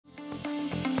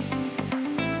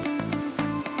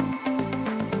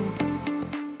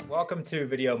welcome to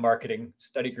Video Marketing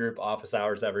Study Group Office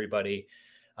Hours, everybody.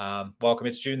 Welcome.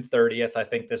 It's June 30th. I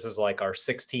think this is like our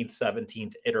 16th,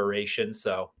 17th iteration.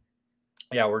 So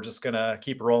yeah, we're just going to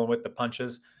keep rolling with the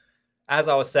punches. As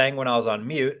I was saying when I was on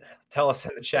mute, tell us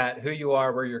in the chat who you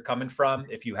are, where you're coming from.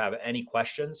 If you have any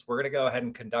questions, we're going to go ahead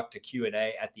and conduct a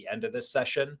Q&A at the end of this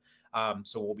session.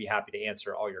 So we'll be happy to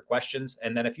answer all your questions.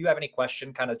 And then if you have any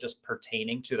question kind of just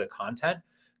pertaining to the content,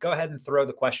 go ahead and throw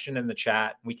the question in the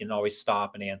chat. We can always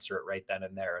stop and answer it right then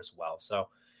and there as well. So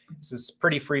this is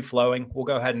pretty free flowing. We'll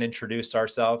go ahead and introduce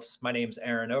ourselves. My name's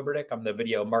Aaron Oberdick. I'm the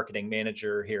video marketing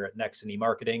manager here at Nextiny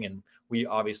Marketing, and we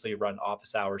obviously run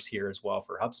office hours here as well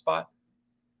for HubSpot.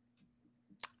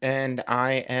 And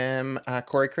I am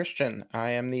Corey Christian.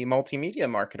 I am the multimedia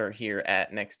marketer here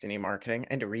at Nextiny Marketing.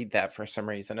 I had to read that for some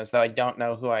reason, as though I don't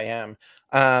know who I am.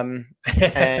 And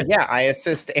yeah, I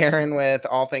assist Aaron with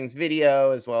all things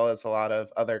video, as well as a lot of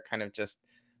other kind of just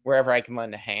wherever I can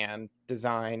lend a hand,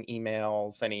 design,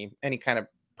 emails, any kind of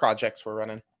projects we're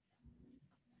running.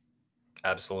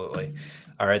 Absolutely.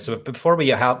 All right. So before we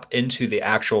hop into the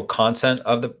actual content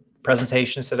of the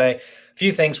presentations today, a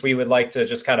few things we would like to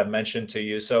just kind of mention to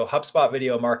you. So HubSpot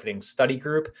Video Marketing Study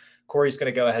Group, Corey's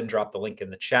going to go ahead and drop the link in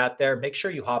the chat there. Make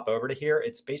sure you hop over to here.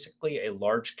 It's basically a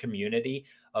large community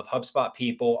of HubSpot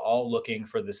people all looking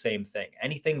for the same thing,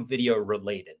 anything video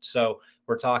related. So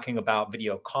we're talking about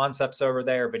video concepts over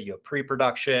there, video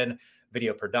pre-production,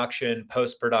 video production,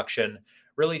 post-production,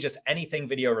 really just anything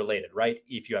video related, right?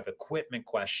 If you have equipment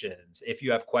questions, if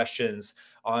you have questions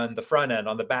on the front end,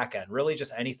 on the back end, really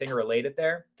just anything related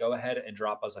there, go ahead and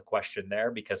drop us a question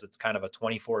there because it's kind of a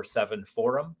 24/7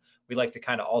 forum. We like to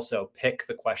kind of also pick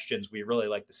the questions we really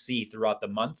like to see throughout the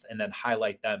month and then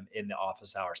highlight them in the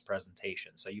office hours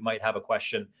presentation. So you might have a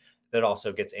question that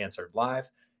also gets answered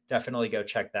live. Definitely go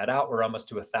check that out. We're almost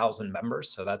to 1,000 members,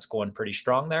 so that's going pretty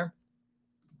strong there.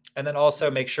 And then also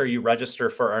make sure you register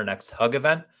for our next Hug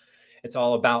event. It's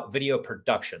all about video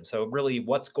production. So really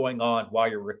what's going on while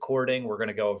you're recording. We're going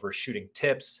to go over shooting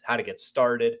tips, how to get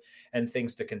started, and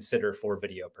things to consider for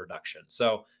video production.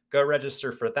 So go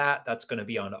register for that. That's going to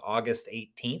be on August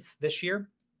 18th this year.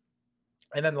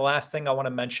 And then the last thing I want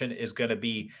to mention is going to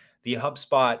be the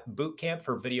HubSpot Bootcamp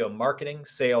for Video Marketing,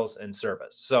 Sales, and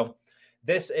Service. So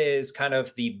this is kind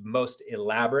of the most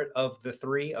elaborate of the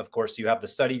three. Of course, you have the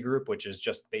study group, which is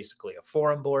just basically a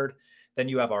forum board. Then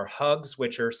you have our hugs,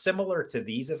 which are similar to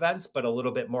these events, but a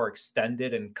little bit more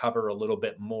extended and cover a little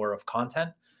bit more of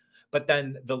content. But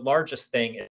then the largest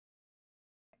thing is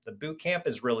the boot camp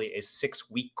is really a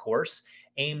 6-week course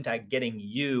aimed at getting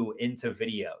you into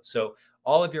video. So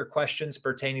all of your questions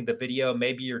pertaining to video,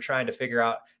 maybe you're trying to figure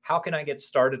out how can I get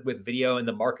started with video in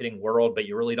the marketing world, but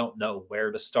you really don't know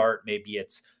where to start. Maybe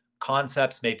it's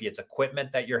concepts, maybe it's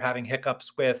equipment that you're having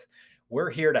hiccups with. We're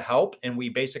here to help. And we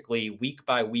basically week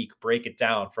by week break it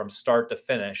down from start to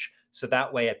finish. So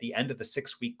that way, at the end of the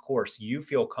 6-week course, you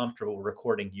feel comfortable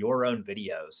recording your own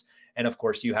videos. And of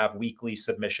course, you have weekly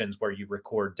submissions where you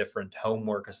record different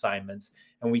homework assignments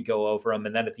and we go over them.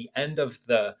 And then at the end of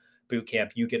the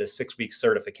bootcamp, you get a 6-week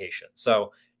certification.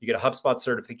 So you get a HubSpot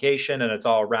certification and it's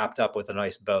all wrapped up with a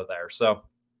nice bow there. So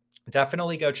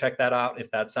definitely go check that out if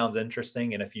that sounds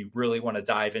interesting. And if you really want to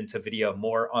dive into video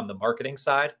more on the marketing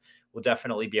side, we'll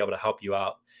definitely be able to help you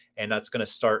out. And that's going to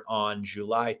start on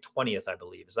July 20th, I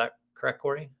believe. Is that correct,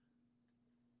 Corey?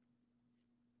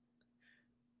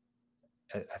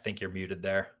 I think you're muted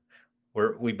there.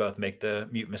 We both make the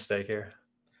mute mistake here.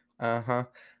 Yeah,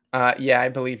 I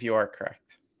believe you are correct.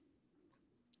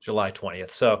 July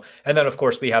 20th. So, and then of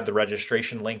course we have the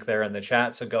registration link there in the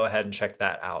chat. So go ahead and check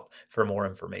that out for more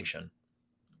information.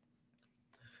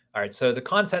 All right. So the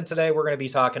content today, we're going to be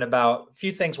talking about a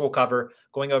few things we'll cover,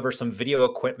 going over some video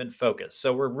equipment focus.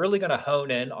 So we're really going to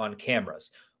hone in on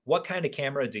cameras. What kind of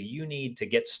camera do you need to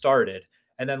get started?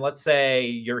 And then let's say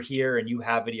you're here and you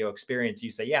have video experience. You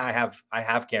say, yeah, I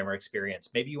have camera experience.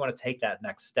 Maybe you want to take that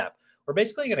next step. We're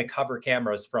basically going to cover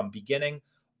cameras from beginning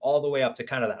all the way up to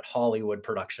kind of that Hollywood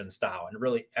production style and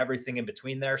really everything in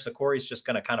between there. So Corey's just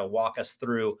going to kind of walk us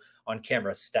through on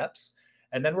camera steps.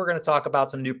 And then we're going to talk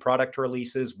about some new product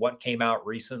releases, what came out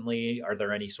recently. Are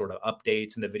there any sort of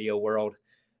updates in the video world?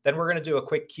 Then we're going to do a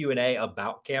quick Q&A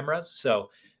about cameras.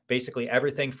 So basically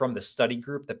everything from the study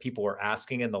group that people were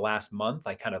asking in the last month,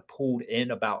 I kind of pulled in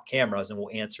about cameras and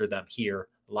we'll answer them here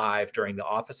live during the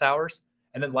office hours.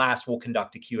 And then last, we'll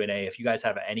conduct a Q&A. If you guys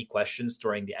have any questions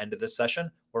during the end of this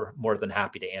session, we're more than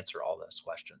happy to answer all those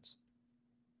questions.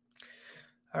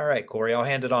 All right, Corey, I'll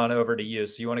hand it on over to you.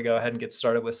 So you want to go ahead and get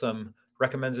started with some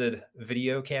recommended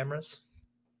video cameras?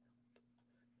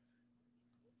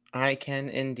 I can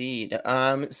indeed.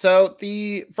 So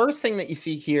the first thing that you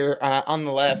see here on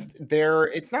the left,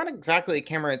 it's not exactly a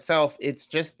camera itself. It's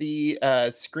just the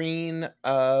screen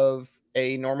of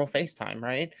a normal FaceTime,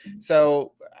 right?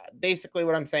 So basically,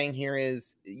 what I'm saying here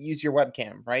is use your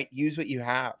webcam, right? Use what you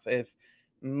have. If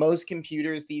most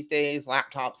computers these days,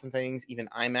 laptops and things, even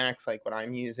iMacs, like what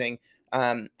I'm using,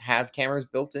 have cameras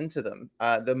built into them.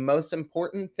 The most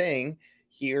important thing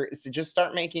here is to just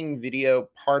start making video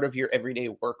part of your everyday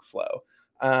workflow.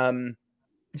 Um,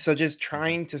 so just Mhm.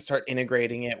 trying to start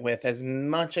integrating it with as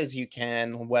much as you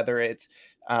can, whether it's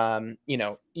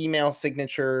email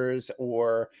signatures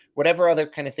or whatever other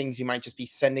kind of things you might just be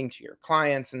sending to your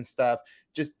clients and stuff.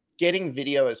 Just getting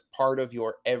video as part of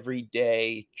your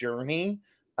everyday journey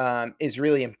is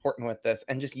really important with this,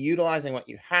 and just utilizing what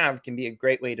you have can be a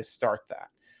great way to start that.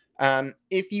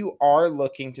 If you are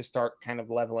looking to start kind of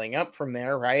leveling up from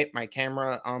there, right? My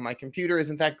camera on my computer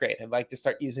isn't that great. I'd like to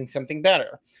start using something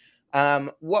better.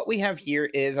 What we have here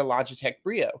is a Logitech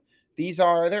Brio.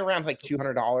 They're around like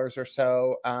 $200 or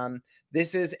so.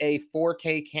 This is a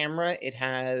 4K camera. It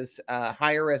has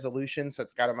higher resolution, so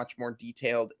it's got a much more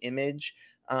detailed image.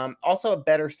 Also, a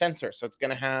better sensor, so it's going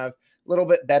to have a little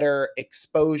bit better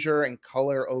exposure and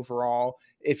color overall.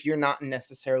 If you're not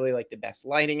necessarily like the best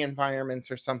lighting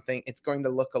environments or something, it's going to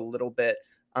look a little bit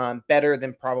better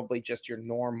than probably just your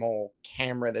normal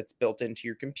camera that's built into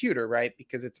your computer, right?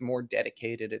 Because it's more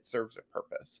dedicated, it serves a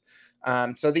purpose.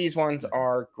 So these ones Mhm.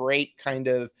 are great kind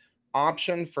of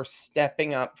option for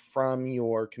stepping up from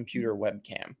your computer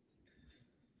webcam.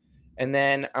 And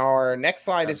then our next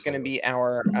slide is going to Absolutely. be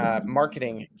our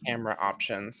marketing camera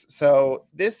options. So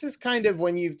this is kind of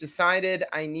when you've decided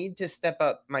I need to step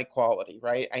up my quality,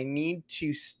 right? I need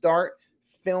to start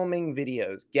filming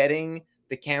videos, getting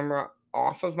the camera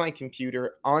off of my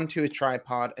computer onto a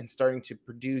tripod and starting to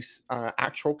produce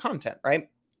actual content, right?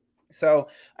 So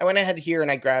I went ahead here and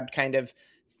I grabbed kind of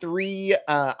three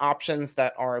options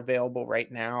that are available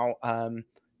right now.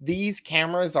 These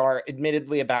cameras are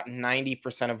admittedly about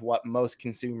 90% of what most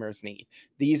consumers need.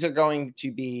 These are going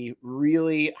to be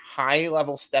really high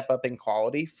level step up in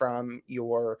quality from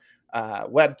your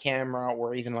web camera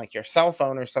or even like your cell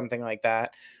phone or something like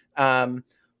that. Um,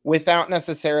 Without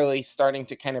necessarily starting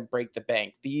to kind of break the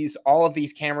bank. All of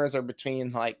these cameras are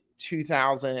between like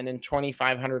 $2,000 and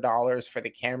 $2,500 for the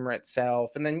camera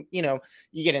itself, and then you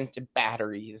get into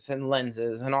batteries and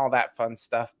lenses and all that fun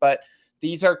stuff. But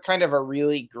these are kind of a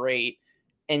really great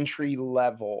entry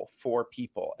level for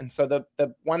people. And so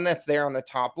the one that's there on the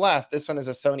top left, this one is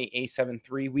a Sony A7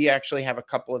 III. We actually have a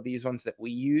couple of these ones that we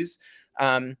use.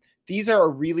 Um, these are a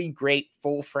really great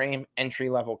full frame entry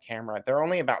level camera. They're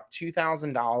only about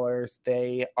 $2,000.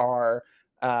 They are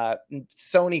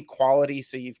Sony quality.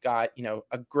 So you've got,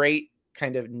 a great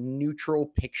kind of neutral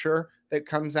picture that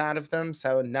comes out of them.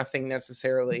 So nothing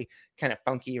necessarily kind of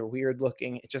funky or weird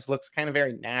looking. It just looks kind of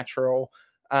very natural.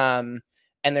 Um,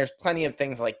 and there's plenty of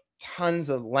things like tons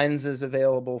of lenses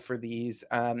available for these.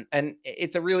 And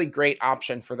it's a really great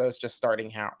option for those just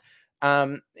starting out.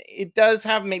 It does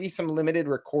have maybe some limited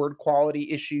record quality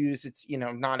issues. It's,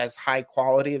 not as high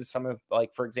quality as some of,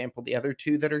 like, for example, the other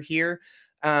two that are here.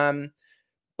 Um,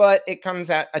 but it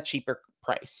comes at a cheaper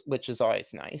price, which is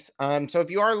always nice. So if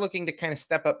you are looking to kind of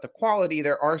step up the quality,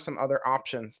 there are some other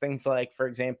options. Things like, for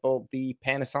example, the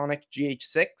Panasonic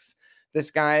GH6.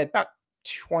 This guy about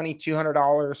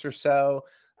 $2,200 or so.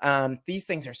 These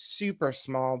things are super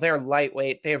small. They're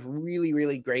lightweight. They have really,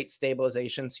 really great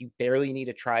stabilization. So you barely need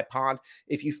a tripod.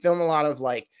 If you film a lot of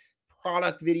like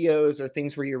product videos or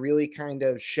things where you're really kind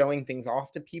of showing things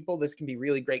off to people, this can be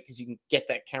really great because you can get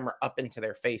that camera up into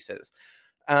their faces.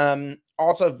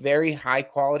 Also very high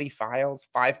quality files,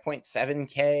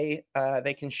 5.7K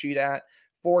they can shoot at,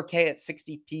 4K at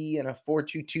 60p, and a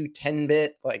 422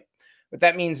 10-bit. Like, what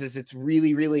that means is it's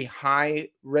really, really high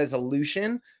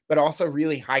resolution, but also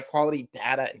really high quality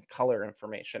data and color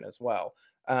information as well.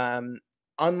 Um,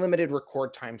 Unlimited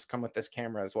record times come with this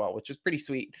camera as well, which is pretty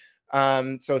sweet.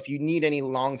 So if you need any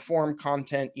long form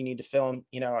content, you need to film,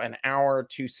 an hour or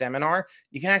two seminar,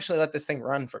 you can actually let this thing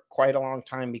run for quite a long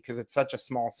time because it's such a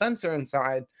small sensor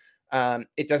inside.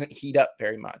 It doesn't heat up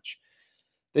very much.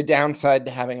 The downside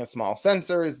to having a small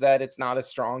sensor is that it's not as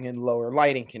strong in lower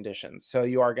lighting conditions. So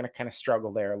you are going to kind of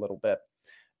struggle there a little bit.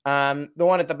 The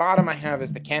one at the bottom I have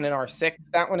is the Canon R6.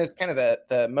 That one is kind of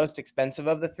the most expensive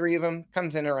of the three of them.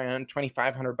 Comes in around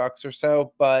 2,500 bucks or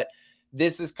so, but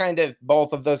this is kind of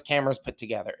both of those cameras put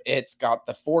together. It's got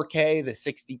the 4K, the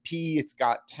 60p, it's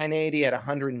got 1080 at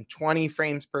 120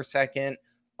 frames per second,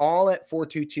 all at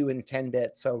 422 and 10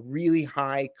 bits. So really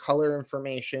high color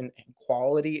information and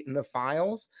quality in the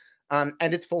files. And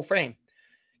it's full frame.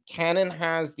 Canon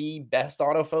has the best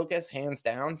autofocus, hands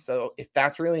down. So if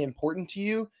that's really important to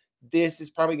you, this is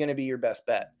probably going to be your best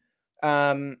bet.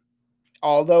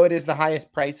 Although it is the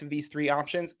highest price of these three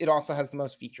options, it also has the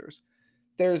most features.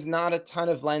 There's not a ton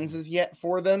of lenses yet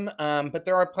for them, but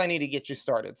there are plenty to get you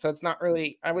started. So it's not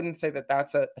really, I wouldn't say that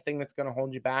that's a thing that's going to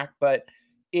hold you back, but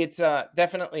it's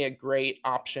definitely a great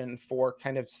option for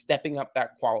kind of stepping up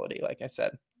that quality, like I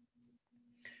said.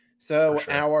 For So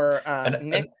sure. our And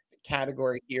next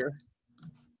category here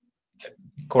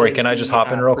Corey, is can I just the hop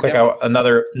in real quick? production.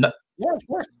 Another, Yeah, of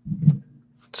course.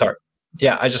 sorry.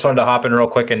 Yeah, I just wanted to hop in real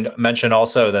quick and mention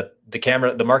also that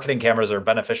the marketing cameras are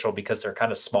beneficial because they're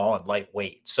kind of small and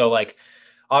lightweight. So like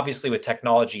obviously with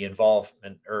technology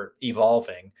involvement or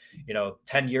evolving,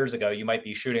 10 years ago, you might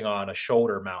be shooting on a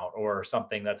shoulder mount or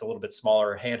something that's a little bit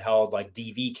smaller, handheld like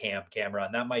DV camera.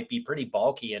 And that might be pretty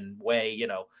bulky and weigh,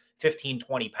 15,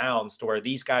 20 pounds, to where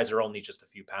these guys are only just a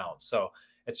few pounds. So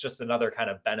it's just another kind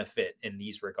of benefit in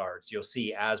these regards. You'll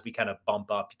see as we kind of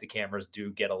bump up, the cameras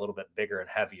do get a little bit bigger and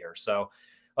heavier. So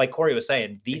like Corey was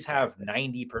saying, these have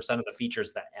 90% of the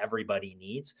features that everybody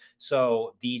needs.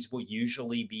 So these will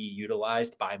usually be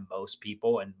utilized by most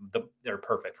people, and they're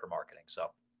perfect for marketing. So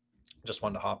just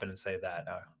wanted to hop in and say that.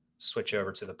 Switch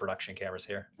over to the production cameras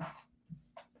here.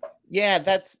 Yeah,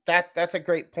 that's a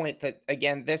great point. That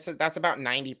again, that's about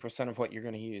 90% of what you're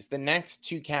going to use. The next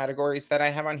two categories that I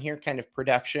have on here, kind of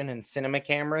production and cinema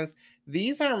cameras,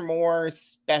 these are more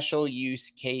special use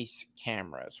case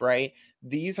cameras, right?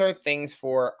 These are things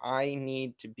for I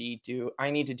need to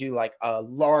do like a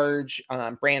large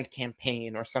brand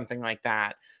campaign or something like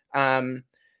that.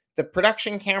 The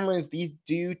production cameras, these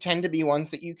do tend to be ones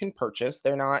that you can purchase.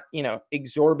 They're not,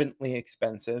 exorbitantly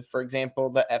expensive. For example,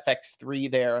 the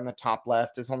FX3 there on the top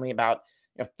left is only about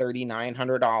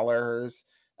 $3,900.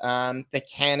 The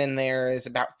Canon there is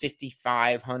about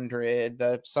 $5,500.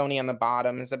 The Sony on the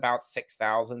bottom is about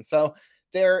 $6,000. So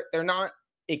they're not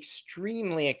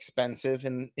extremely expensive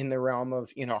in the realm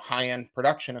of high-end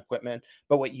production equipment,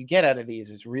 but what you get out of these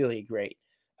is really great.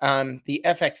 The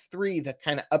FX3, the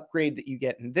kind of upgrade that you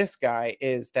get in this guy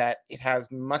is that it has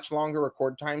much longer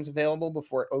record times available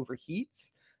before it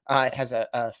overheats. It has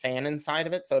a fan inside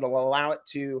of it, so it'll allow it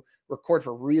to record for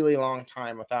a really long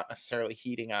time without necessarily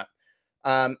heating up.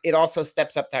 It also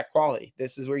steps up that quality.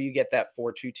 This is where you get that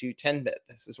 422 10-bit.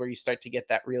 This is where you start to get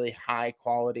that really high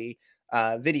quality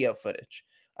video footage.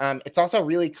 It's also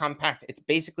really compact. It's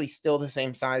basically still the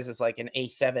same size as like an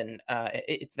A7.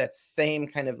 It's that same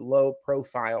kind of low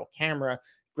profile camera,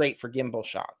 great for gimbal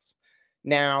shots.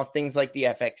 Now, things like the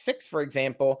FX6, for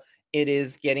example, it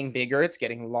is getting bigger. It's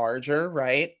getting larger,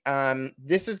 right?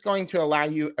 This is going to allow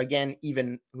you, again,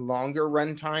 even longer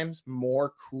run times,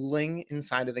 more cooling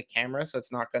inside of the camera, so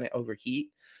it's not going to overheat.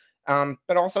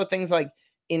 But also things like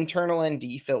internal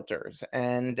ND filters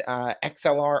and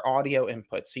XLR audio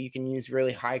input, so you can use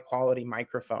really high quality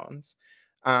microphones.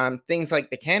 Things like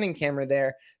the Canon camera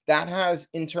there, that has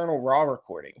internal RAW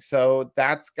recording. So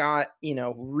that's got,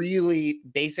 really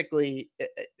basically,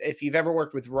 if you've ever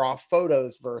worked with RAW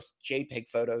photos versus JPEG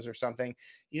photos or something,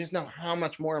 you just know how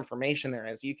much more information there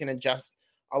is. You can adjust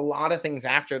a lot of things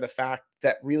after the fact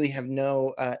that really have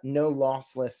no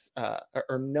lossless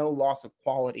or no loss of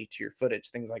quality to your footage,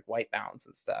 things like white balance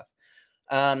and stuff.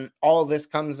 All of this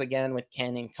comes again with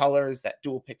Canon colors, that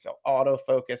dual pixel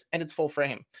autofocus, and it's full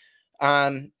frame.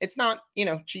 It's not,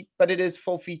 cheap, but it is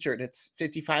full featured. It's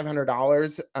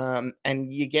 $5,500.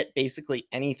 And you get basically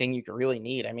anything you could really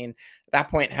need. I mean, at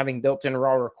that point, having built-in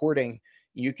RAW recording,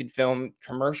 you could film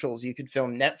commercials, you could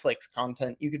film Netflix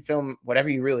content, you could film whatever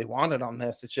you really wanted on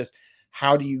this. It's just,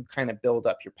 how do you kind of build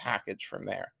up your package from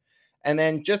there? And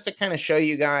then just to kind of show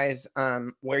you guys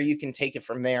where you can take it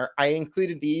from there, I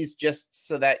included these just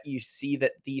so that you see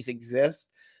that these exist.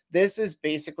 This is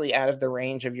basically out of the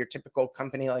range of your typical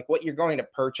company, like what you're going to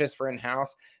purchase for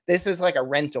in-house. This is like a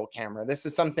rental camera. This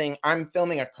is something, I'm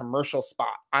filming a commercial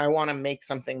spot. I want to make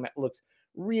something that looks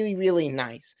really, really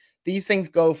nice. These things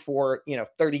go for,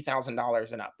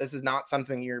 $30,000 and up. This is not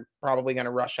something you're probably going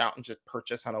to rush out and just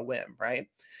purchase on a whim, right?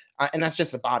 And that's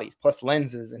just the bodies, plus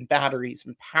lenses and batteries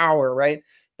and power, right?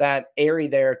 That Airy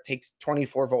there takes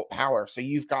 24-volt power. So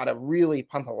you've got to really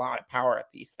pump a lot of power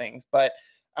at these things. But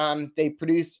they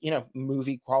produce,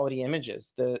 movie quality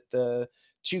images. The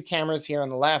two cameras here on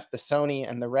the left, the Sony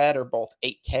and the Red, are both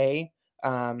 8K.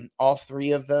 All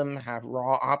three of them have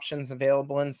RAW options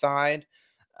available inside.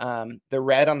 The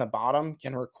Red on the bottom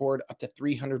can record up to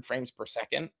 300 frames per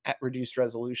second at reduced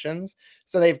resolutions.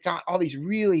 So they've got all these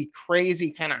really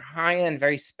crazy kind of high-end,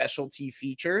 very specialty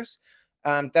features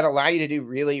that allow you to do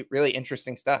really, really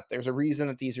interesting stuff. There's a reason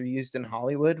that these are used in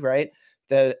Hollywood, right?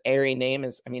 The Arri name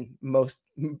is, I mean, most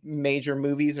major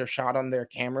movies are shot on their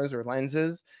cameras or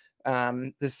lenses.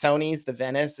 The Sony's, the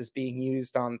Venice is being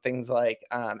used on things like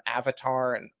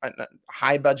Avatar and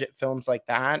high budget films like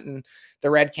that. And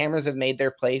the Red cameras have made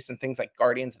their place in things like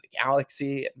Guardians of the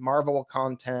Galaxy, Marvel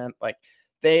content. Like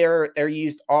they're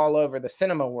used all over the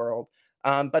cinema world,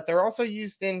 but they're also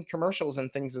used in commercials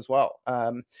and things as well.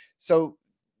 So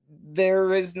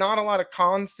there is not a lot of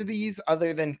cons to these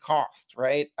other than cost,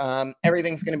 right?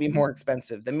 Everything's going to be more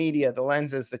expensive. The media, the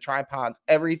lenses, the tripods,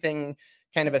 everything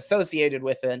kind of associated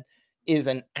with it is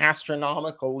an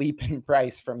astronomical leap in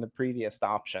price from the previous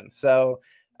option. So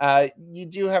you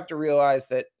do have to realize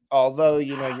that although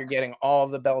you're getting all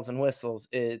the bells and whistles,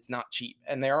 it's not cheap,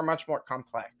 and they are much more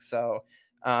complex. So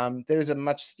there's a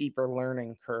much steeper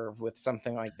learning curve with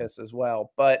something like this as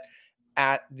well. But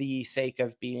at the sake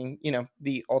of being,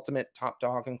 the ultimate top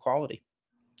dog in quality.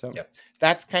 So Yep.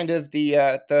 that's kind of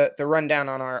the rundown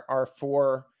on our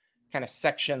four kind of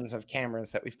sections of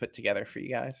cameras that we've put together for you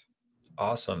guys.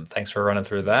 Awesome. Thanks for running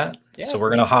through that. Yeah, So we're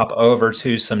going to hop over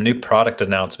to some new product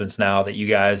announcements now that you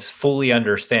guys fully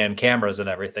understand cameras and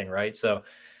everything, right? So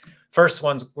first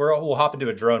ones, we'll hop into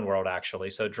a drone world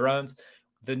actually. So drones,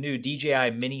 the new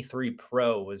DJI Mini 3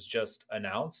 Pro was just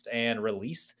announced and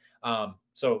released.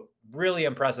 So really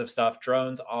impressive stuff.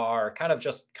 Drones are kind of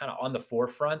on the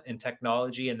forefront in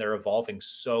technology, and they're evolving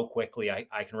so quickly.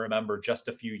 I can remember just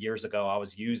a few years ago,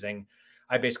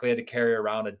 I basically had to carry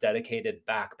around a dedicated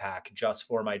backpack just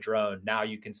for my drone. Now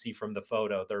you can see from the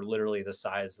photo, they're literally the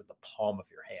size of the palm of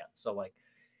your hand. So like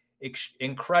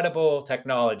incredible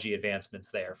technology advancements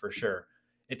there for sure.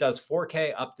 It does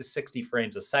 4K up to 60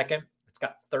 frames a second. It's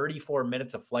got 34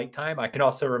 minutes of flight time. I can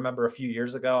also remember a few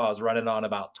years ago, I was running on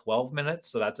about 12 minutes.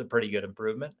 So that's a pretty good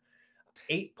improvement.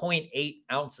 8.8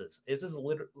 ounces. This is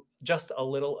just a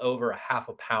little over a half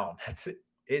a pound. That's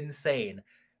insane.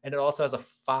 And it also has a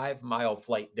 5-mile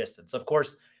flight distance. Of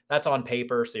course, that's on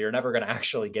paper, so you're never going to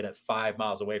actually get it 5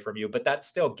 miles away from you, but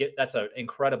that's an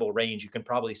incredible range. You can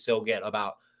probably still get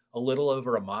about a little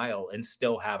over a mile and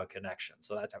still have a connection.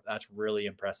 So that's really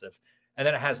impressive. And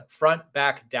then it has front,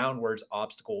 back, downwards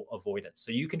obstacle avoidance.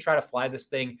 So you can try to fly this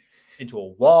thing into a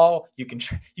wall. You can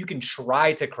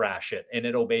try to crash it, and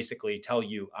it'll basically tell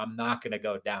you, I'm not going to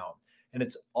go down. And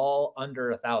it's all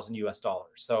under $1,000 US.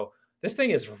 So this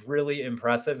thing is really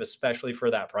impressive, especially for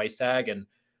that price tag. And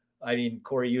I mean,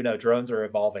 Corey, drones are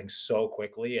evolving so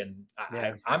quickly, and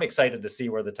yeah, I'm excited to see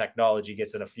where the technology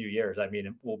gets in a few years. I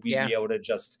mean, will we yeah. be able to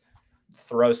just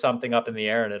throw something up in the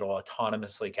air and it'll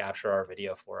autonomously capture our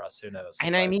video for us? Who knows?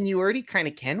 And I mean, you already kind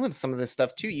of can with some of this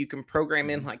stuff too. You can program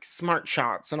in like smart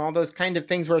shots and all those kind of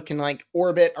things where it can like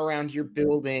orbit around your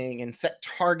building and set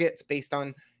targets based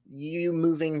on you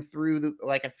moving through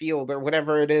like a field or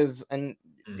whatever it is. And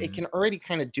it can already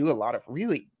kind of do a lot of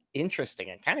really interesting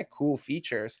and kind of cool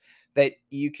features that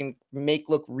you can make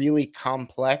look really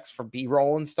complex for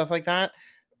B-roll and stuff like that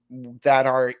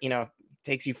are,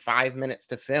 takes you 5 minutes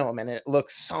to film, and it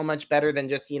looks so much better than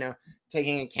just,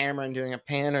 taking a camera and doing a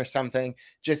pan or something.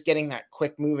 Just getting that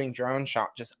quick moving drone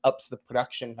shot just ups the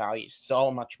production value so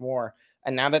much more.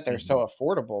 And now that they're so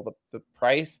affordable, the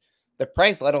price,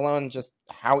 let alone just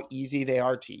how easy they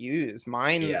are to use.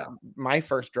 My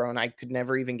first drone, I could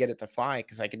never even get it to fly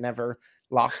because I could never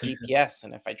lock GPS.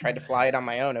 And if I tried to fly it on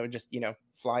my own, it would just,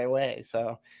 fly away.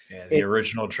 So yeah, the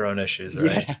original drone issues,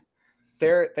 right?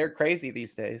 Yeah, they're crazy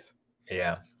these days.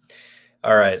 Yeah.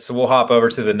 All right. So we'll hop over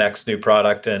to the next new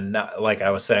product. And like I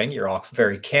was saying, you're all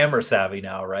very camera savvy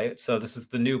now, right? So this is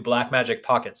the new Blackmagic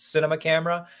Pocket Cinema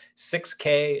Camera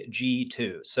 6K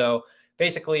G2. So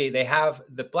basically the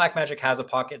Blackmagic has a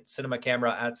pocket cinema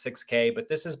camera at 6K, but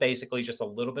this is basically just a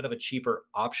little bit of a cheaper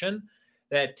option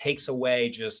that takes away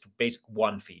just basic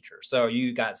one feature. So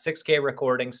you got 6K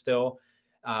recording still.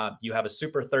 You have a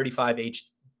Super 35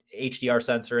 HDR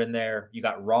sensor in there. You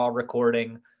got RAW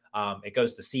recording. It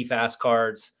goes to CFast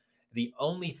cards. The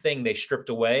only thing they stripped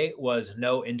away was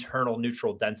no internal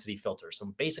neutral density filter. So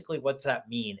basically what's that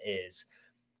mean is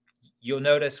you'll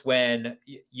notice when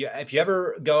if you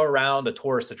ever go around a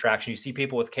tourist attraction, you see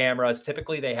people with cameras,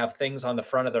 typically they have things on the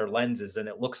front of their lenses and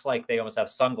it looks like they almost have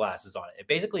sunglasses on it. It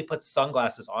basically puts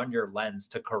sunglasses on your lens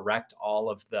to correct all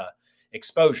of the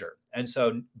exposure. And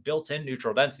so built-in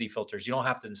neutral density filters, you don't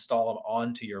have to install them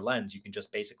onto your lens. You can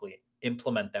just basically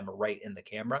implement them right in the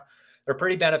camera. They're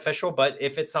pretty beneficial, but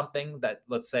if it's something that,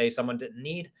 let's say, someone didn't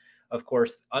need, of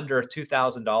course, under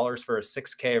 $2,000 for a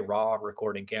 6K RAW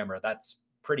recording camera, that's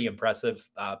pretty impressive.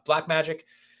 Blackmagic,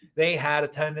 they had a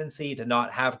tendency to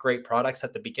not have great products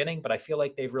at the beginning, but I feel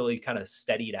like they've really kind of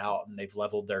steadied out and they've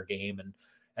leveled their game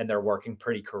and they're working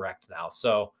pretty correct now.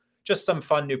 So just some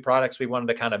fun new products we wanted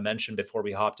to kind of mention before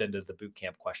we hopped into the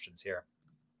bootcamp questions here,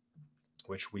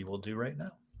 which we will do right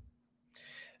now.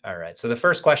 All right. So the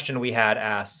first question we had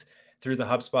asked through the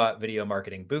HubSpot Video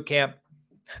Marketing Bootcamp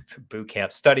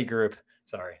study group.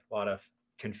 Sorry, a lot of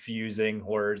confusing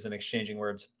words and exchanging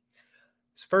words.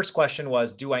 His first question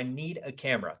was, do I need a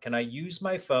camera? Can I use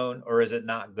my phone, or is it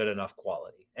not good enough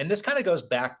quality? And this kind of goes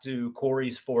back to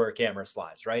Corey's 4 camera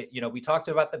slides, right? You know, we talked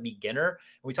about the beginner,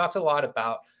 and we talked a lot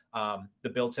about the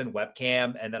built-in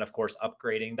webcam, and then of course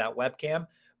upgrading that webcam.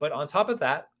 But on top of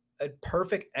that, a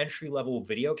perfect entry-level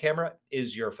video camera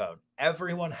is your phone.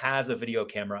 Everyone has a video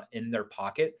camera in their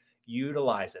pocket.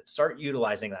 Utilize it. Start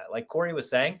utilizing that. Like Corey was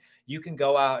saying, you can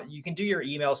go out, you can do your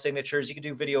email signatures, you can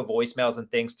do video voicemails and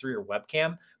things through your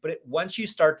webcam. But once you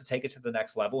start to take it to the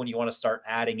next level and you want to start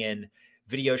adding in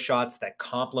video shots that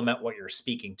complement what you're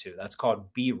speaking to, that's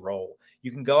called B-roll.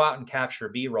 You can go out and capture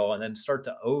B-roll and then start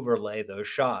to overlay those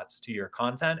shots to your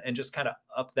content and just kind of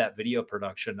up that video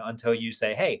production until you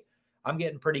say, hey, I'm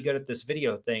getting pretty good at this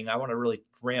video thing. I want to really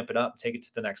ramp it up, take it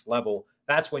to the next level.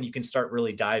 That's when you can start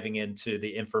really diving into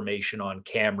the information on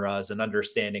cameras and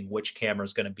understanding which camera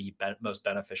is going to be most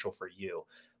beneficial for you.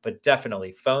 But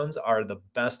definitely phones are the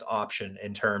best option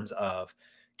in terms of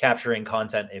capturing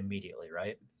content immediately,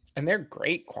 right? And they're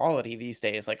great quality these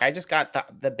days. Like, I just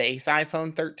got the base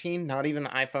iPhone 13, not even the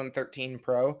iPhone 13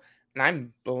 Pro, and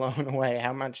I'm blown away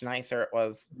how much nicer it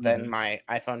was than my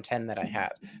iPhone 10 that I had.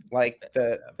 Like,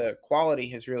 the quality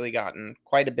has really gotten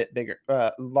quite a bit bigger,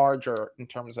 larger in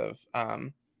terms of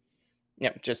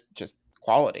just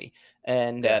quality.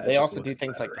 And they also do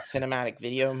things like the cinematic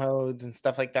video modes and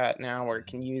stuff like that now, where it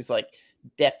can use like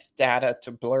depth data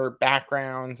to blur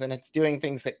backgrounds, and it's doing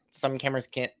things that some cameras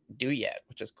can't do yet,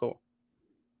 which is cool.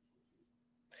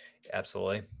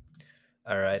 Absolutely.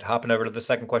 All right, hopping over to the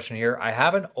second question here. I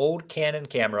have an old Canon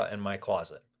camera in my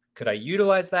closet. Could I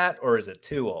utilize that, or is it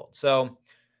too old? So,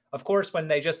 of course, when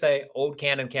they just say old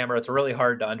Canon camera, it's really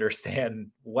hard to understand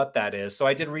what that is. So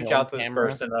I did reach out to this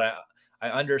person,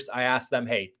 and I asked them,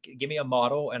 hey, give me a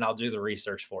model and I'll do the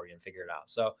research for you and figure it out.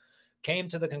 So came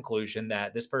to the conclusion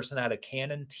that this person had a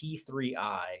Canon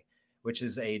T3i, which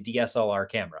is a DSLR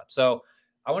camera. So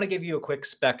I want to give you a quick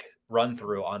spec run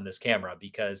through on this camera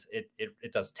because it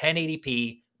does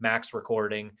 1080p max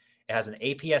recording. It has an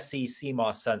APS-C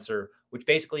CMOS sensor, which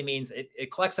basically means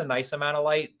it collects a nice amount of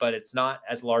light, but it's not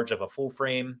as large of a full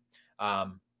frame.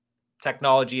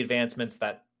 Technology advancements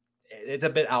that it's a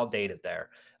bit outdated there.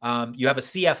 You have a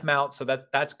CF mount, so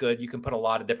that's good. You can put a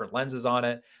lot of different lenses on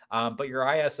it, but your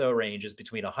ISO range is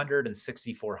between 100 and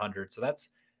 6400. So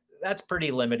that's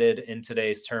pretty limited in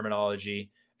today's terminology.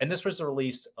 And this was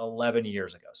released 11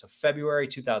 years ago, so February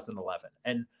 2011.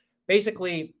 And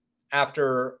basically,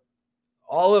 after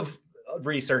all of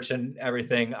research and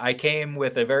everything, I came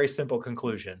with a very simple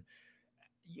conclusion.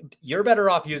 You're better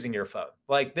off using your phone.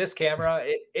 Like this camera,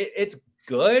 it's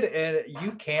good and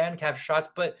you can capture shots,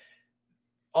 but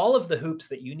all of the hoops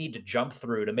that you need to jump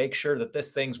through to make sure that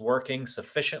this thing's working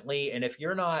sufficiently. And if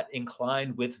you're not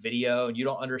inclined with video and you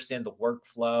don't understand the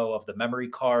workflow of the memory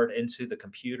card into the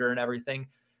computer and everything,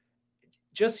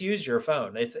 just use your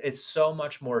phone. It's so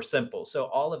much more simple. So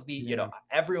all of the, you know,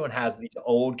 everyone has these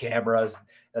old cameras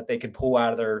that they can pull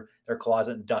out of their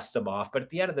closet and dust them off. But at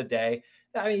the end of the day,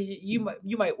 I mean,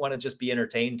 you might want to just be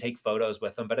entertained, take photos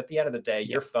with them. But at the end of the day,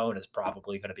 your phone is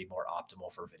probably going to be more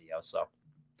optimal for video. So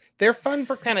they're fun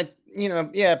for kind of,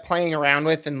 playing around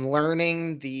with and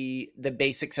learning the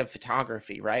basics of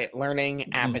photography, right?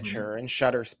 Learning aperture and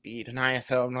shutter speed and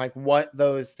ISO and like what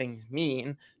those things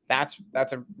mean. That's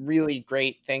a really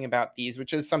great thing about these,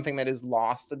 which is something that is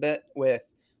lost a bit with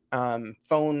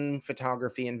phone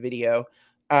photography and video.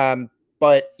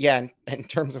 But yeah, in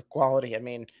terms of quality, I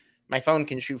mean, my phone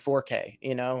can shoot 4K,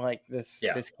 like this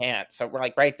can't. So we're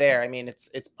like right there. I mean, it's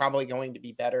probably going to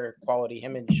be better quality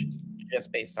image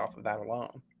just based off of that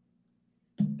alone.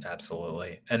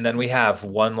 Absolutely. And then we have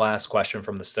one last question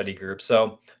from the study group.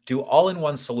 So, do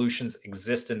all-in-one solutions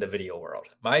exist in the video world?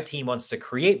 My team wants to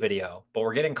create video, but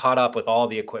we're getting caught up with all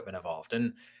the equipment involved.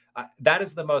 And that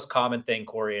is the most common thing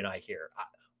Corey and I hear.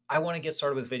 I want to get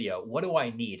started with video. What do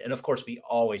I need? And of course, we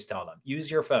always tell them, use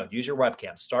your phone, use your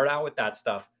webcam, start out with that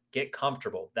stuff, get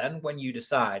comfortable. Then when you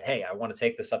decide, hey, I want to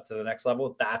take this up to the next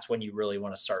level, that's when you really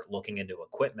want to start looking into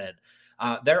equipment.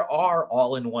 There are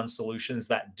all-in-one solutions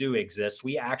that do exist.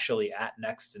 We actually at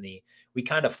Nextiny, we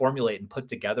kind of formulate and put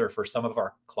together for some of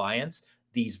our clients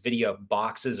these video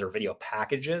boxes or video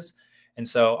packages. And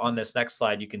so on this next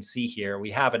slide, you can see here,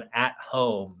 we have an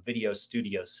at-home video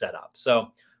studio setup.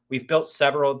 So we've built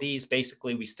several of these.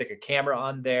 Basically, we stick a camera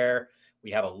on there.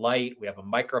 we have a light, we have a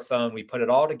microphone, we put it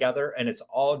all together, and it's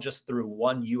all just through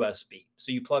one USB.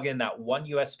 So you plug in that one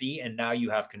USB and now you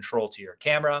have control to your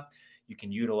camera. You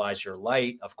can utilize your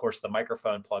light. Of course, the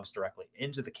microphone plugs directly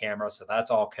into the camera, so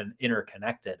that's all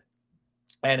interconnected.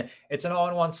 And it's an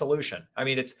all-in-one solution. I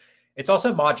mean, it's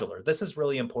also modular. This is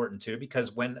really important too,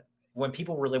 because when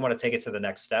people really want to take it to the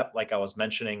next step, like I was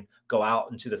mentioning, go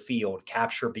out into the field,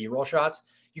 capture B-roll shots,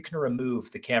 you can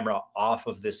remove the camera off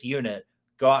of this unit,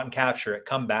 go out and capture it,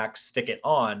 come back, stick it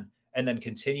on, and then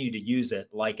continue to use it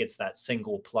like it's that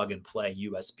single plug and play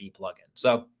USB plugin.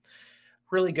 So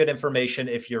really good information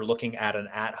if you're looking at an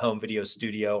at-home video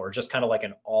studio, or just kind of like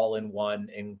an all-in-one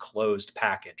enclosed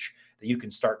package that you can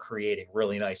start creating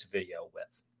really nice video with.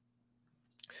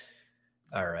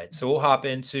 All right, so we'll hop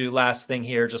into last thing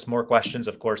here, just more questions.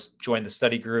 Of course, join the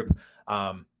study group.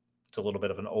 It's a little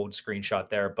bit of an old screenshot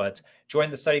there, but join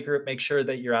the study group. Make sure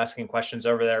that you're asking questions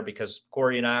over there, because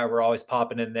Corey and I were always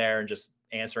popping in there and just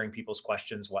answering people's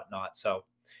questions, whatnot. So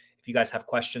if you guys have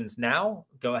questions now,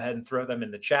 go ahead and throw them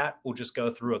in the chat. We'll just go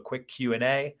through a quick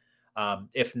Q&A.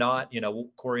 If not,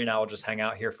 Corey and I will just hang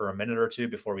out here for a minute or two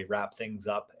before we wrap things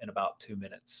up in about 2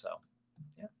 minutes. So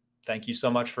yeah, thank you so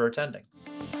much for attending.